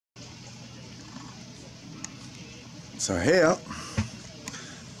So here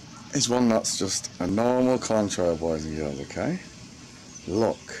is one that's just a normal contrail, boys and girls, okay?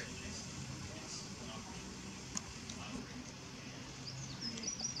 Look.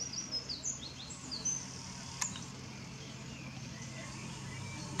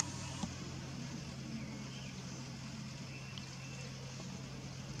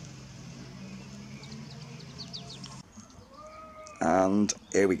 And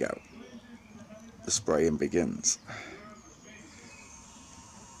here we go. The spraying begins.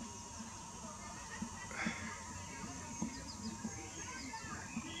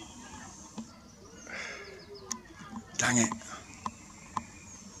 Dang it.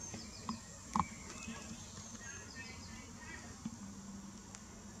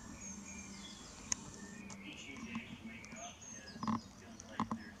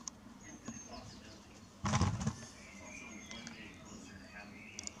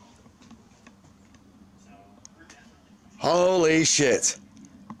 Holy shit.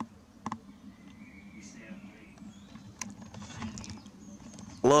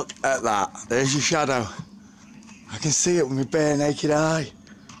 Look at that. There's your shadow. I can see it with my bare naked eye.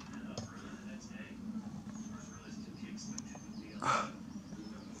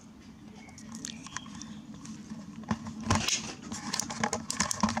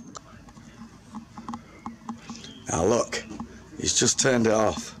 Now look, he's just turned it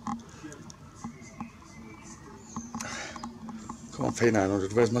off. Come on,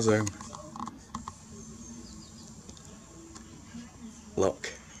 P900, where's my zoom?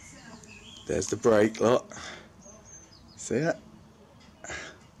 Look, there's the brake, look. See it?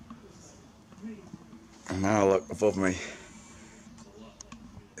 And now look above me.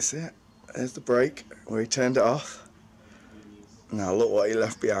 See it? There's the brake where he turned it off. Now look what he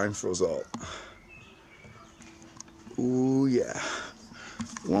left behind for us all. Ooh yeah.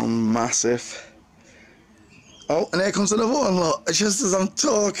 One massive. Oh, and here comes another one, look. Just as I'm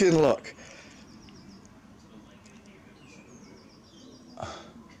talking, look.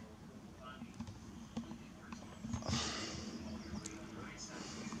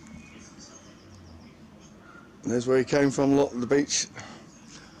 There's where he came from, look, the beach.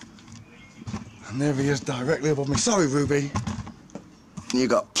 And there he is directly above me. Sorry, Ruby. You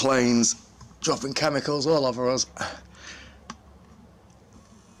got planes dropping chemicals all over us.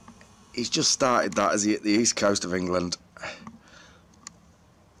 He's just started that as he hit the east coast of England.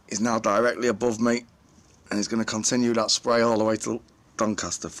 He's now directly above me, and he's going to continue that spray all the way to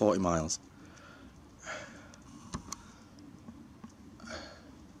Doncaster, 40 miles.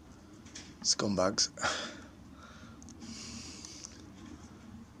 Scumbags.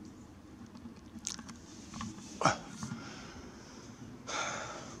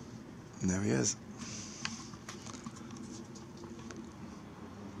 And there he is.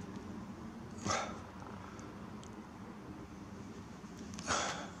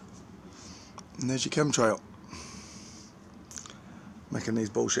 And there's your chemtrail, making these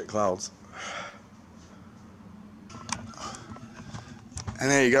bullshit clouds.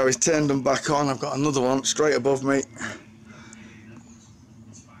 And there you go, he's turned them back on. I've got another one straight above me.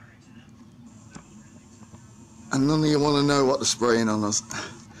 And none of you want to know what they're spraying on us.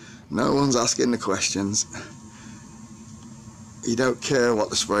 No one's asking the questions. You don't care what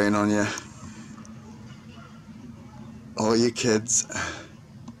they're spraying on you. Or your kids.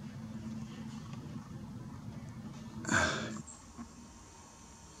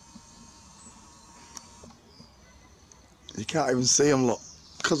 You can't even see them, look,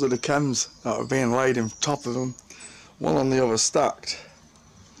 because of the chems that are being laid on top of them, one on the other stacked.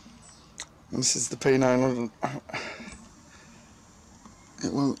 And this is the P900.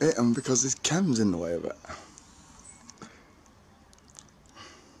 It won't hit them because there's chems in the way of it.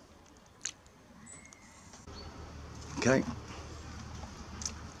 Okay.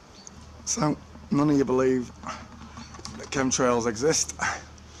 So, none of you believe that chemtrails exist.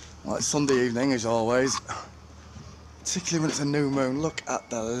 Well, it's Sunday evening, as always. Particularly when it's a new moon. Look at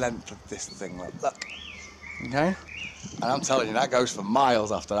the length of this thing, look. Okay? And I'm telling you, that goes for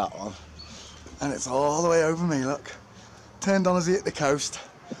miles after that one. And it's all the way over me, look. Turned on as he hit the coast.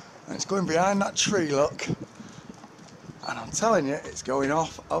 And it's going behind that tree, look. And I'm telling you, it's going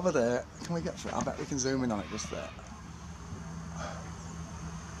off over there. Can we get through? I bet we can zoom in on it just there.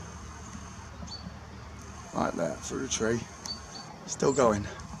 Right there, through the tree. Still going.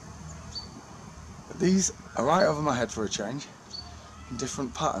 But these are right over my head for a change, in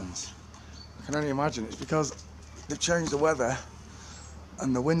different patterns. I can only imagine it's because they've changed the weather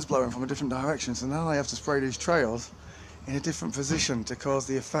and the wind's blowing from a different direction, so now they have to spray these trails in a different position to cause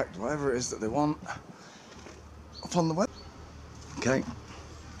the effect, whatever it is that they want, upon the weather. Okay.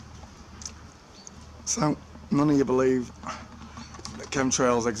 So, none of you believe that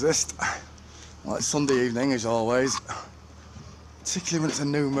chemtrails exist. Well, it's Sunday evening, as always. Particularly when it's a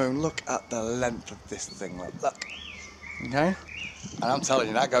new moon. Look at the length of this thing, look. Okay? And I'm telling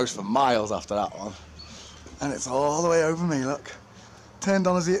you, that goes for miles after that one. And it's all the way over me, look. Turned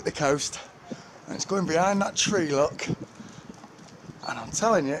on as he hit the coast. And it's going behind that tree, look. And I'm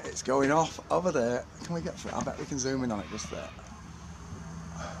telling you, it's going off over there. Can we get through? I bet we can zoom in on it just there.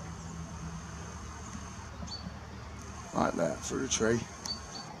 Right there, through the tree.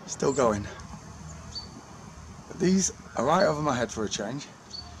 Still going. But these are right over my head for a change,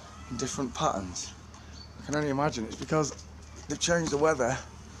 in different patterns. I can only imagine it's because they've changed the weather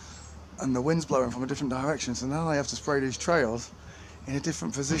and the wind's blowing from a different direction, so now they have to spray these trails in a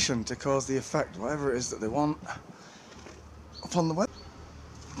different position to cause the effect, whatever it is that they want, upon the weather.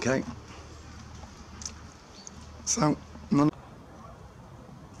 Okay. So, none.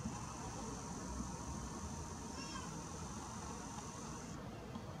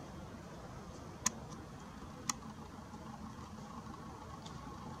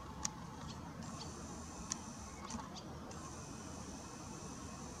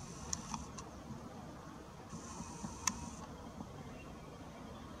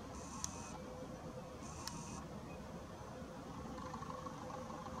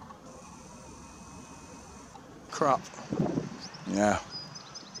 Crap. Yeah.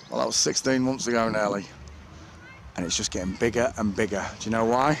 Well, that was 16 months ago nearly. And it's just getting bigger and bigger. Do you know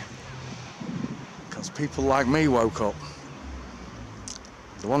why? Because people like me woke up.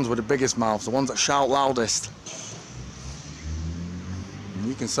 The ones with the biggest mouths, the ones that shout loudest. And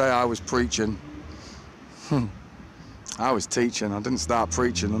you can say I was preaching. I was teaching. I didn't start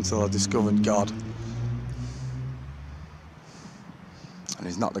preaching until I discovered God. And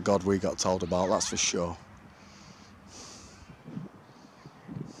he's not the God we got told about, that's for sure.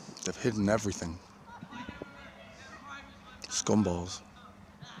 They've hidden everything. Scumballs.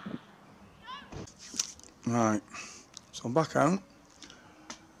 Right, so I'm back home.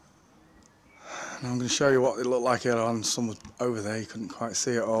 And I'm going to show you what it looked like here on some over there. You couldn't quite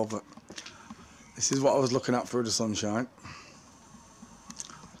see it all, but this is what I was looking at through the sunshine.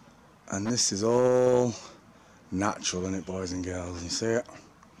 And this is all natural, isn't it, boys and girls? You see it?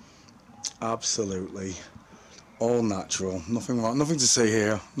 Absolutely. All natural, nothing to see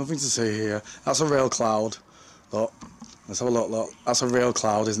here, nothing to see here. That's a real cloud. Look, let's have a look. That's a real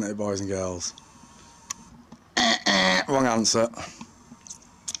cloud, isn't it, boys and girls? Wrong answer.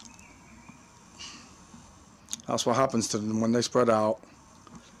 That's what happens to them when they spread out.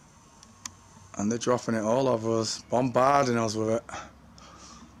 And they're dropping it all over us, bombarding us with it.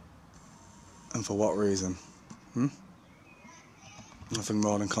 And for what reason? Nothing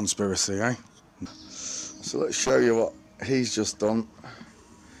more than conspiracy, eh? So let's show you what he's just done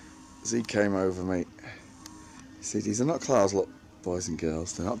as he came over me. See, these are not clouds, look, boys and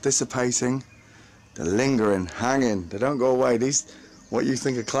girls. They're not dissipating. They're lingering, hanging. They don't go away. These, what you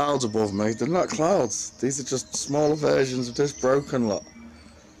think are clouds above me, they're not clouds. These are just smaller versions of this broken lot.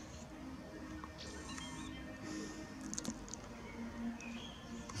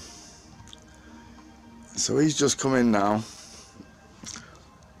 So he's just come in now.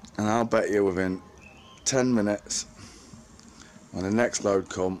 And I'll bet you within 10 minutes, when the next load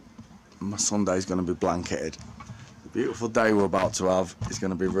come, my Sunday's going to be blanketed. The beautiful day we're about to have is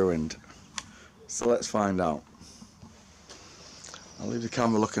going to be ruined. So let's find out. I'll leave the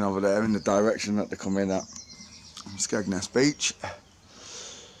camera looking over there in the direction that they come in at, Skegness Beach,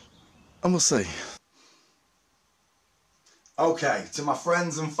 and we'll see. Okay, to my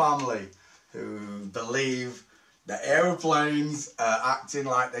friends and family who believe that aeroplanes are acting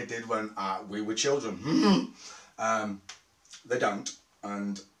like they did when we were children. They don't,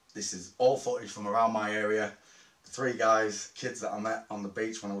 and this is all footage from around my area. The 3 guys, kids that I met on the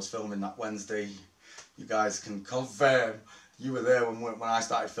beach when I was filming that Wednesday. You guys can confirm you were there when I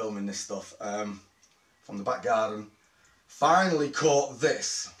started filming this stuff from the back garden. Finally caught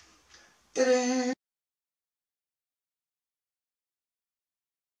this. Ta-da!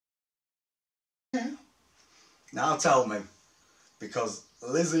 Now tell me, because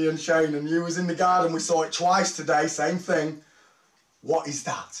Lizzie and Shane and you was in the garden, we saw it twice today, same thing. What is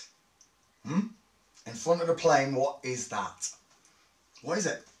that? In front of the plane, what is that? What is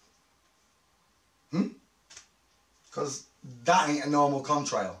it? Because that ain't a normal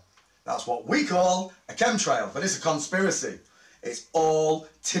contrail. That's what we call a chemtrail, but it's a conspiracy. It's all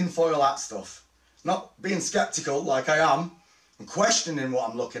tinfoil hat stuff. Not being sceptical like I am, and questioning what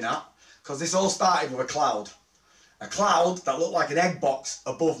I'm looking at, because this all started with a cloud. A cloud that looked like an egg box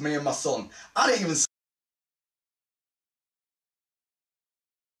above me and my son. I didn't even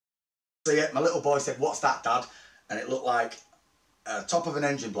See it, my little boy said, "What's that, Dad?" And it looked like top of an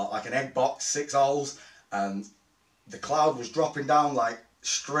engine block, like an egg box, 6 holes, and the cloud was dropping down like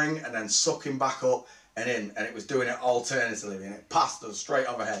string and then sucking back up and in, and it was doing it alternatively, and it passed us straight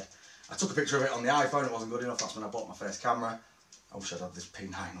overhead. I took a picture of it on the iPhone. It wasn't good enough. That's when I bought my first camera. I wish I'd had this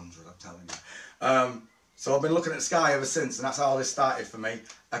P900, I'm telling you. So I've been looking at the sky ever since, and that's how this started for me.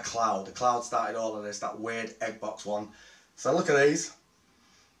 A cloud. The cloud started all of this, that weird egg box one. So look at these.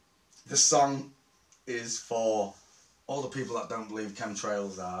 This song is for all the people that don't believe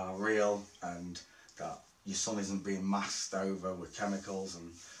chemtrails are real and that your sun isn't being masked over with chemicals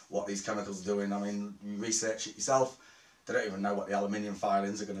and what these chemicals are doing. I mean, you research it yourself. They don't even know what the aluminium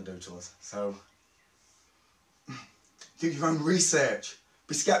filings are going to do to us. So do your own research.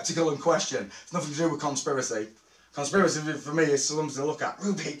 Be sceptical and question. It's nothing to do with conspiracy. Conspiracy for me is something to look at.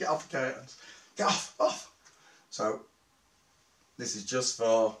 Ruby, get off the curtains. Get off. So this is just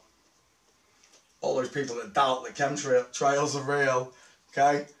for all those people that doubt that chemtrails are real.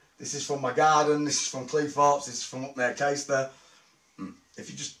 Okay? This is from my garden. This is from Cleethorpes. This is from up near Caister. If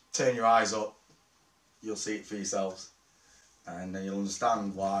you just turn your eyes up, you'll see it for yourselves. And then you'll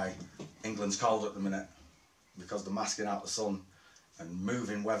understand why England's cold at the minute. Because they're masking out the sun and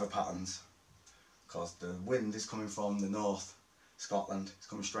moving weather patterns. Because the wind is coming from the north, Scotland. It's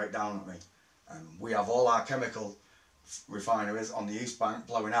coming straight down at me. And we have all our chemical refineries on the east bank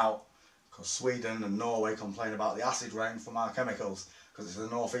blowing out. Because Sweden and Norway complain about the acid rain from our chemicals. Because it's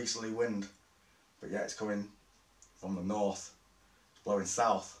a northeasterly wind. But yeah, it's coming from the north. It's blowing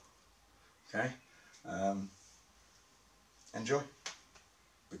south. Okay? Enjoy.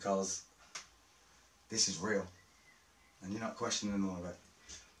 Because this is real. And you're not questioning all of it.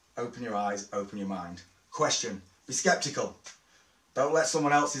 Open your eyes, open your mind. Question. Be sceptical. Don't let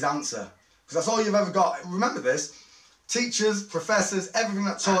someone else's answer. Because that's all you've ever got. Remember this. Teachers, professors, everything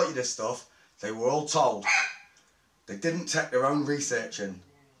that taught you this stuff, they were all told. They didn't take their own research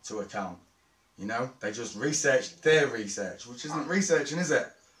into account. You know? They just researched their research, which isn't researching, is it?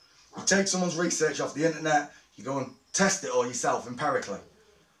 You take someone's research off the internet, you go and test it all yourself empirically.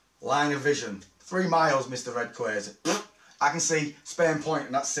 Line of vision. 3 miles, Mr. Red Quays. I can see Spain Point,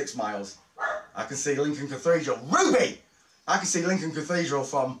 and that's 6 miles. I can see Lincoln Cathedral. Ruby! I can see Lincoln Cathedral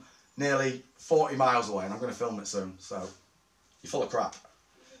from nearly 40 miles away, and I'm going to film it soon. So, you're full of crap.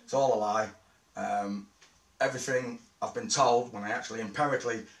 It's all a lie. Everything I've been told, when I actually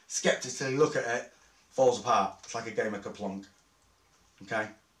empirically, skeptically look at it, falls apart. It's like a game of Kaplunk. Okay?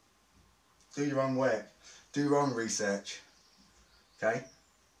 Do your own work. Do your own research. Okay?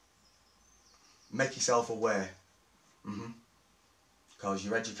 Make yourself aware. Because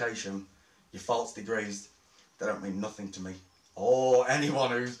your education, your false degrees, they don't mean nothing to me. Or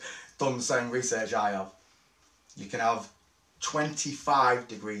anyone who's done the same research I have. You can have 25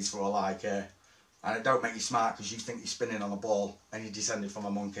 degrees for all I care. And it don't make you smart because you think you're spinning on a ball and you descended from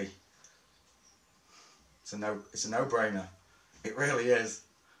a monkey. It's a no-brainer. It really is.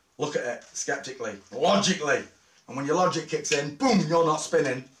 Look at it skeptically, logically. And when your logic kicks in, boom, you're not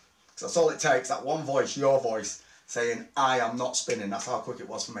spinning. So that's all it takes, that one voice, your voice, saying, I am not spinning. That's how quick it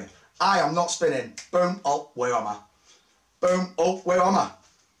was for me. I am not spinning. Boom, oh, where am I? Boom, oh, where am I?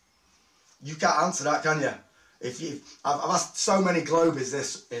 You can't answer that, can you? I've asked so many Globies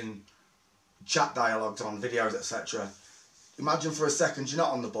this in chat dialogues on videos, etc. Imagine for a second you're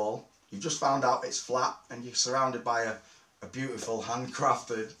not on the ball. You've just found out it's flat and you're surrounded by a beautiful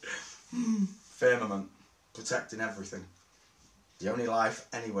handcrafted firmament protecting everything. The only life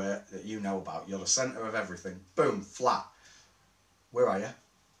anywhere that you know about. You're the centre of everything. Boom, flat. Where are you?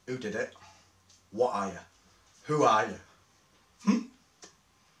 Who did it? What are you? Who are you?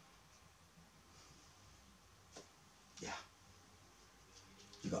 Yeah.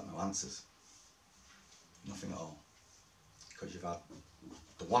 You got no answers. Nothing at all. Because you've had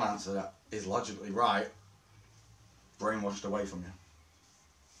the one answer that is logically right brainwashed away from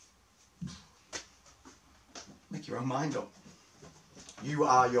you. Make your own mind up. You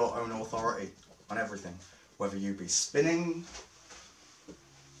are your own authority on everything. Whether you be spinning,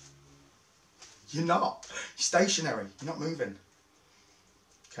 you're not. You're stationary. You're not moving.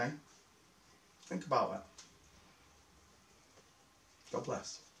 Okay? Think about it. God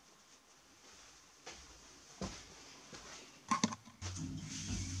bless.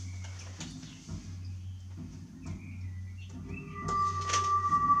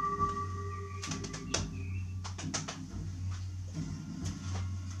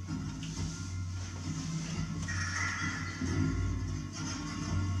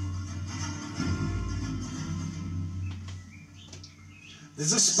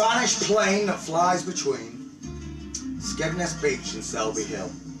 There's a Spanish plane that flies between Skegness Beach and Selby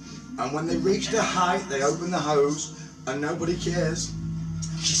Hill. And when they reach the height, they open the hose, and nobody cares.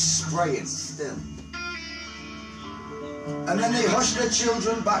 She's spraying still. And then they hush their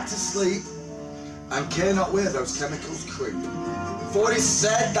children back to sleep, and care not where those chemicals creep. For it is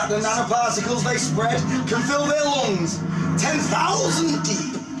said that the nanoparticles they spread can fill their lungs 10,000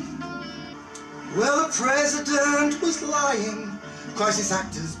 deep. Well, the president was lying, crisis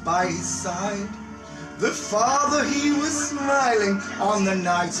actors by his side. The father, he was smiling on the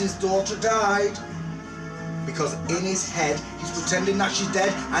night his daughter died. Because in his head, he's pretending that she's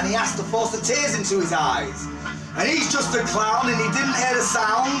dead, and he has to force the tears into his eyes. And he's just a clown, and he didn't hear the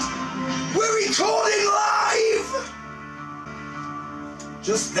sound. We're recording live!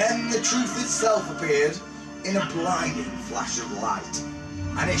 Just then the truth itself appeared in a blinding flash of light.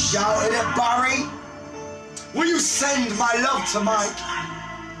 And it shouted at Barry, will you send my love to Mike?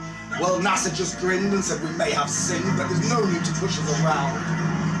 Well, NASA just grinned and said we may have sinned, but there's no need to push us around.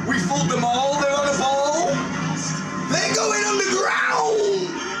 We fooled them all, they're on a ball. They're going underground!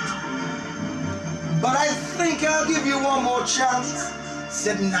 But I think I'll give you one more chance,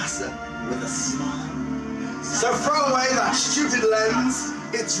 said NASA with a smile. So throw away that stupid lens,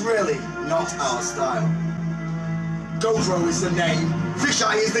 it's really not our style. GoPro is the name,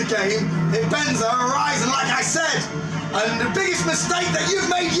 fisheye is the game, it bends the horizon like I said. And the biggest mistake that you've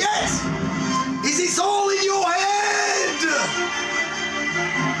made yet is it's all in your head!